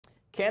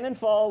Cannon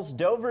Falls,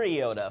 Dover,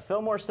 Eota,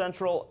 Fillmore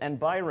Central, and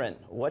Byron.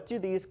 What do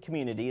these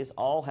communities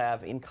all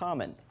have in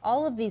common?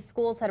 All of these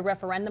schools had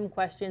referendum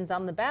questions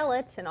on the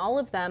ballot, and all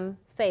of them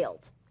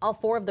failed. All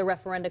 4 of the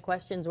referenda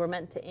questions were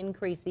meant to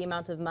increase the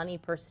amount of money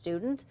per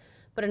student,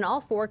 but in all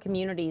 4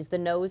 communities, the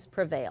no's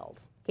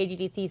prevailed.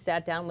 KGTC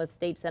sat down with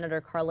State Senator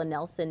Carla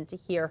Nelson to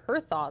hear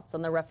her thoughts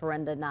on the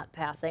referenda not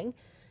passing.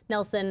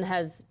 Nelson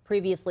has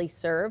previously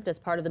served as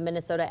part of the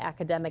Minnesota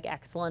Academic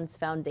Excellence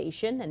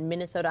Foundation and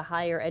Minnesota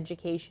Higher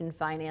Education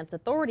Finance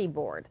Authority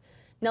Board.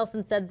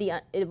 Nelson said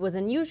it was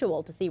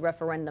unusual to see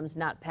referendums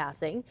not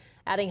passing,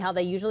 adding how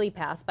they usually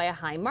pass by a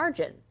high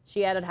margin.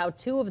 She added how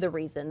 2 of the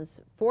reasons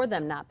for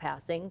them not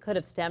passing could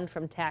have stemmed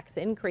from tax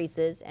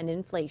increases and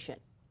inflation.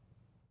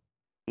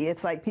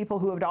 It's like people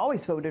who had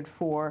always voted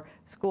for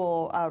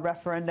school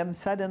referendum,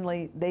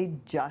 suddenly they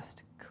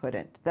just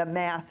couldn't. The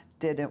math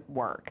didn't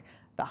work.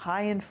 The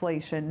high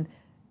inflation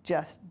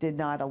just did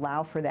not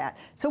allow for that.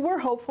 So we're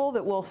hopeful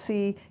that we'll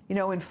see,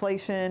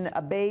 inflation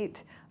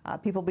abate,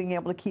 people being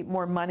able to keep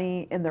more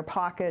money in their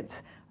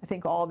pockets. I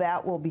think all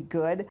that will be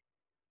good.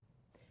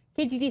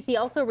 KGTC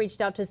also reached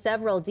out to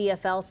several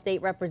DFL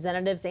state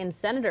representatives and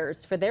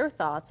senators for their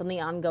thoughts on the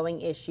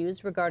ongoing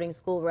issues regarding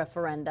school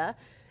referenda.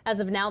 As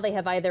of now, they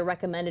have either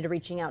recommended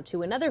reaching out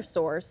to another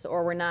source,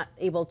 or were not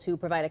able to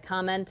provide a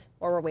comment,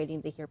 or we're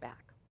waiting to hear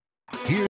back.